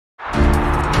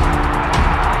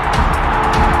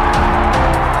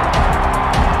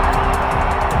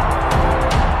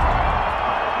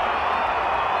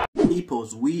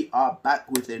are back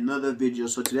with another video.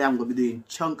 So today I'm going to be doing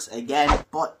chunks again,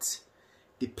 but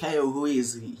the player who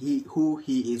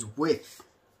he is with.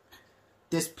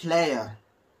 This player,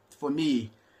 for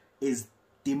me, is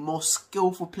the most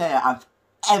skillful player I've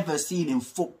ever seen in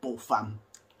football, fam.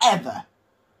 Ever.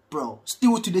 Bro,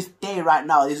 still to this day right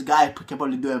now, this guy can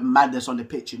probably do a madness on the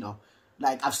pitch, you know.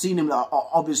 Like, I've seen him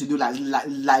obviously do like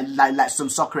some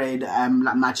soccer aid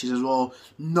like matches as well,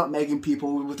 not making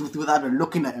people without even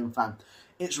looking at him, fam.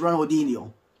 It's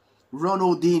Ronaldinho.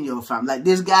 Ronaldinho, fam. Like,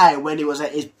 this guy, when he was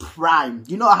at his prime,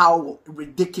 you know how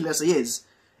ridiculous he is.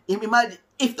 Imagine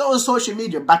if there was social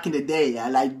media back in the day, yeah,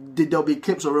 like there'll be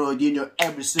clips of Ronaldinho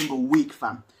every single week,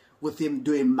 fam. With him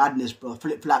doing madness, bro.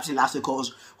 Flip-flaps,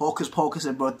 elasticals, hocus pocus,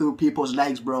 bro, through people's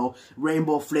legs, bro.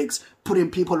 Rainbow flicks, putting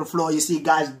people on the floor. You see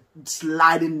guys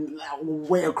sliding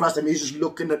way across them. He's just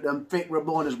looking at them. Fake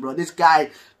Rabonas, bro. This guy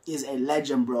is a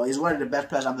legend, bro. He's one of the best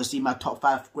players I've ever seen. My top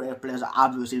 5 great players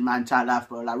I've ever seen in my entire life,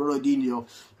 bro. Like, Ronaldinho.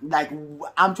 Like,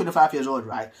 I'm 25 years old,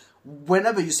 right?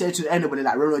 Whenever you say to anybody,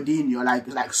 like, Ronaldinho,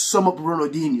 like sum up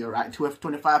Ronaldinho, right? To a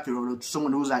 25-year-old,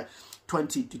 someone who's, like,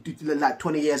 20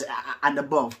 years and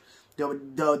above,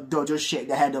 they'll just shake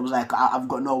their head. I was like, I've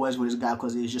got no words for this guy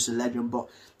because he's just a legend. But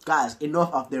guys,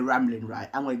 enough of the rambling, right?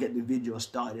 I'm gonna get the video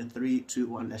started in 3, 2,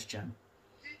 1. Let's jam.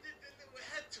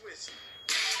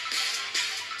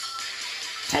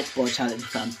 Teqball challenge,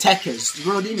 fam. Tekkers,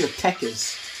 Ronaldinho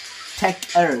Tekkers,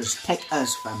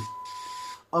 Tekkers, fam.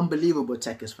 Unbelievable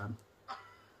Tekkers, fam.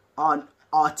 On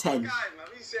R10,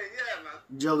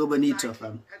 Jogo Bonito,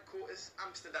 fam.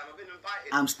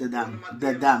 Amsterdam,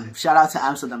 the Dam. Shout out to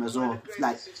Amsterdam as well.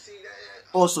 Like,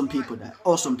 awesome people there.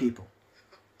 Awesome people.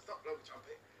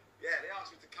 Yeah, they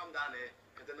asked me to come down here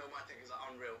because they know my techniques are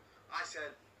unreal. I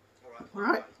said,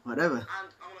 alright, whatever. And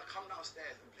I'm going to come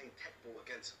downstairs and play Teqball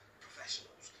against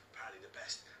professionals. Apparently the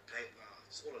best.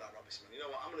 It's all of that rubbish, man. You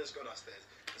know what? I'm going to just go downstairs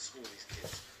and school these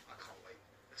kids. I can't wait.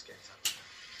 Let's get in touch.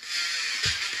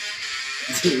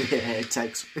 Yeah,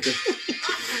 Tex.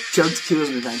 Chunks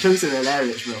kills me, man. Chunks is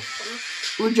hilarious, bro.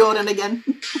 Who's Jordan again?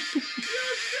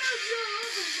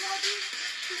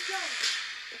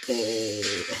 Hey.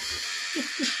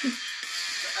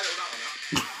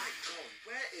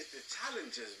 Where is the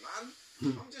challengers, man?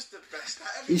 I'm just the best at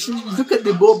everything. You should look at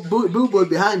the billboard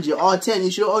behind you, R10.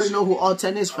 You should already know who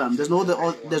R10 is, fam. There's no other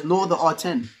R10. That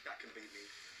can beat me.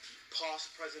 Past,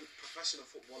 present, professional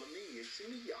footballer. Me, you see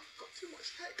me? I've got too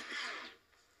much tech.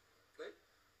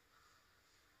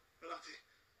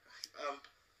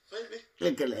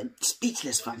 Look at that.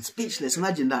 Speechless, fam. Speechless.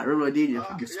 Imagine that. Ronaldinho,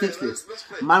 fam. Speechless.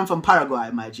 Man from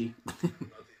Paraguay, my G. Yeah,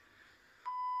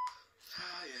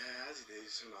 as it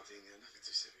is. Ronaldinho, nothing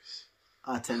too serious.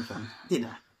 R10, fam.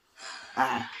 Dinner.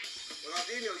 Ah.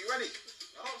 Ronaldinho, you ready?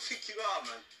 I don't think you are,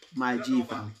 man. My G,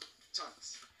 fam.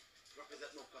 Chance.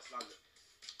 Represent North West London.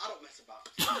 I don't mess about.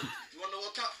 You want the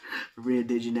World Cup? Rio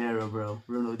de Janeiro, bro.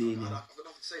 Ronaldinho. I've got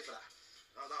nothing to say for that.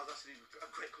 That was actually a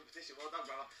great competition. Well done,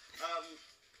 brother.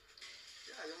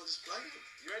 Yeah, you want to just play?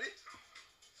 You ready?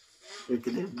 Look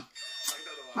at him.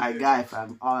 My guy,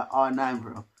 fam. R9,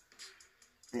 bro.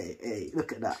 Hey,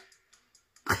 look at that.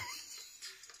 Go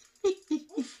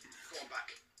on back.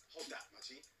 Hold that, my G.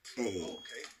 Hey. Oh,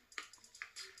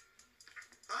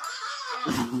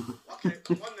 okay. Okay,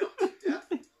 1-0. Yeah?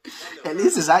 1-0. At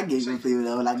least it's that game for you,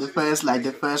 though. Like the first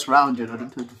round, you know,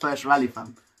 the first rally,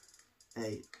 fam.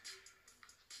 Hey.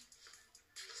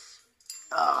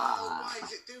 Why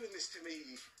is it doing this to me?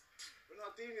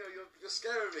 Ronaldinho, you're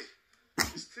scaring me.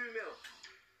 It's 2-0.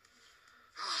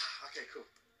 Okay, cool.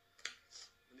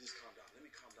 Let me just calm down.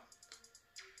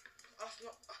 That's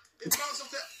not... It bounced off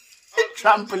that...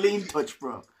 Trampoline touch,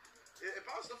 bro. It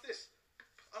bounced off this.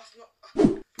 That's not...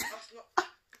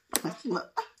 That's not...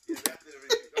 Yeah, we have to do a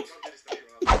repeat. Don't do this thing,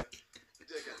 Ronaldo. Do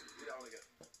it again. Do that one again.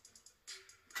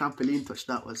 Trampoline touch,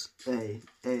 that was. Hey.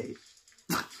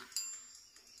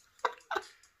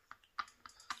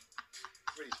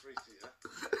 Freeze,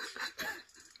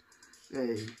 yeah?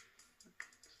 Hey.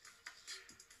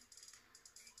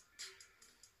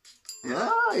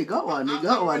 Yeah, he got one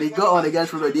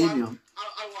against Ronaldinho.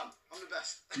 I won. I'm the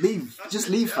best. Leave. Just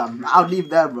leave, fam. I'll leave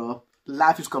there, bro.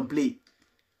 Life is complete.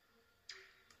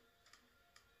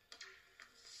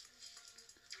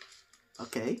 Why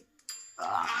Okay.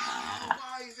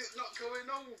 is it not going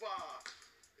over?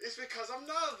 It's because I'm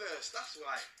nervous. That's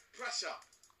why. Pressure.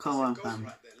 Come on, fam.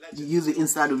 Right, you use the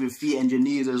inside of your feet and your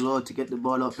knees as well to get the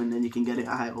ball up, and then you can get it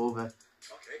high over.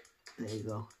 Okay. There you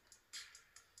go.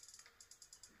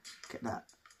 Look at that.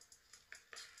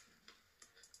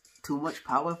 Too much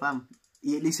power, fam.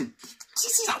 At least you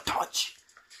see that touch?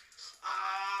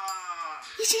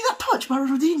 You see that touch by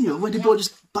Ronaldinho where the ball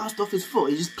just bounced off his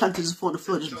foot. He just planted his foot on the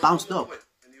floor, just bounced up.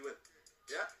 And you win.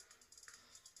 Yeah?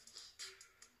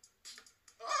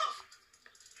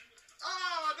 No,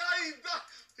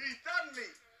 he done me.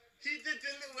 He did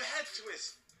the little head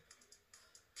twist.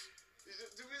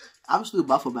 I'm still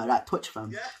baffled by that touch, fam.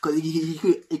 Because he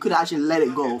could actually let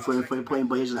it go for a point,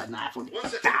 but he's like, nah,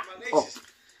 up.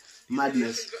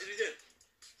 Madness.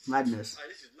 Madness.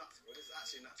 This is nuts, bro. This is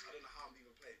actually nuts. I don't know how I'm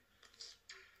even playing.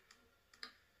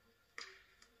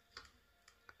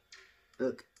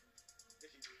 Look.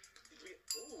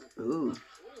 Ooh. Is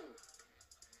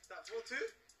that 4-2?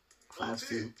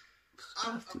 5-2.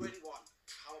 I'm already won.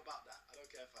 How about that? I don't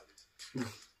care if I lose.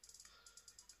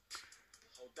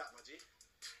 Hold that, my G.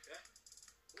 Yeah?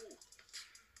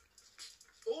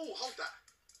 Ooh, hold that.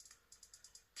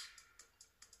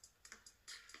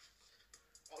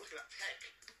 Oh, look at that tech.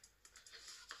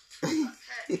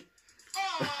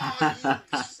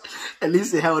 At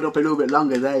least it held up a little bit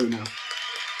longer there, you know.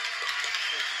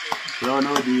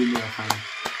 Ronaldinho, fam.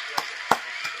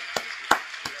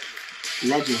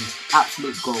 Legend.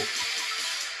 Absolute GOAT.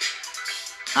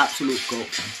 Absolute GOAT,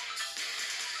 fam.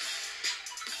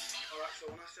 Alright, so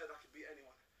when I said I could beat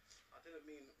anyone, I didn't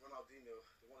mean Ronaldinho,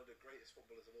 one of the greatest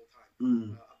footballers of all time.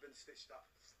 I've been stitched up.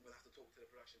 I'm going to have to talk to the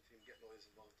production team, get lawyers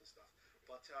involved and stuff.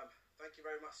 But thank you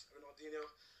very much, Ronaldinho.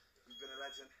 You've been a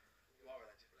legend. You are a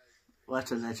legend. What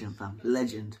a legend, fam.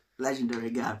 Legend. Legendary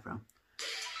guy, fam.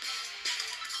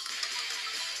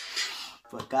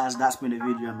 But guys, that's been the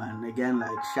video, man. Again, like,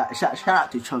 shout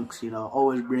out to Chunks, you know,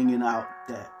 always bringing out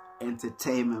the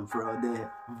entertainment, bro, the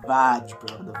vibes,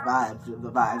 bro, the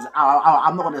vibes.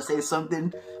 I'm not gonna say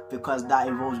something because that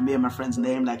involves me and my friend's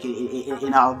name, like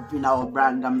in our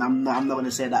brand. I'm not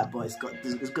gonna say that, but it's got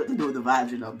to do with the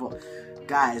vibes, you know. But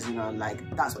guys, you know, like,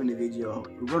 that's been the video.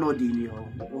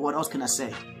 Ronaldinho. What else can I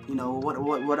say? You know,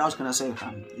 what else can I say,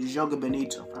 fam? Joga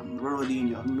Benito, fam.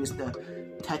 Ronaldinho, Mr.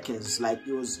 Teqball. Like,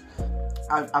 it was.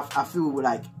 I feel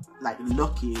like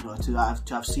lucky, you know, to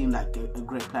have seen like a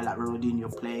great player like Ronaldinho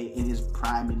play in his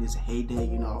prime, in his heyday,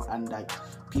 you know, and like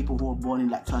people who were born in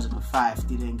like 2005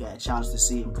 didn't get a chance to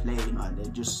see him play, you know, and they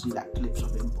just see like clips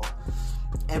of him. But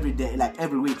every day, like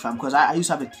every week, fam, because I used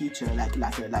to have a teacher, like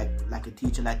a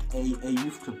teacher, like a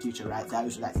youth club teacher, right? That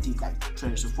used to like teach like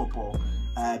trainers of football,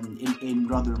 in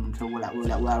Rotherham, where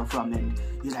I'm from. And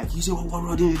he's like, you see what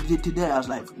Ronaldinho did today? I was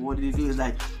like, what did he do? He's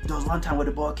like, there was one time where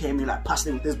the ball came, he like passed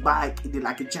it with his bike, he did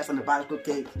like a chest on the bicycle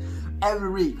cake. Every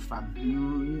week, fam,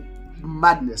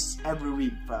 madness. Every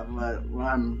week, fam.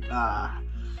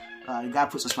 The guy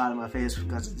puts a smile on my face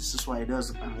because this is what he does.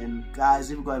 And guys,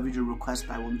 if you got a video request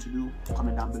I want to do,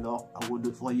 comment down below. I will do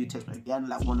it for you. Take me again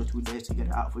like 1 or 2 days to get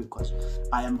it out for you because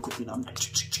I am cooking. I'm like,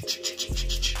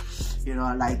 you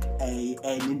know, like a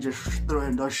ninja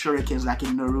throwing those shurikens like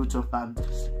in Naruto, fam.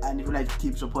 And if you like to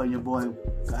keep supporting your boy,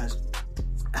 guys,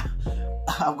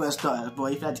 I'm gonna start.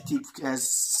 But if you like to keep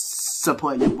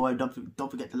supporting your boy,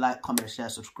 don't forget to like, comment, share,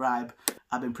 subscribe.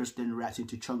 I've been Preston reacting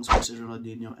to Chunks vs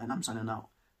Ronaldinho, and I'm signing out.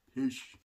 Peace.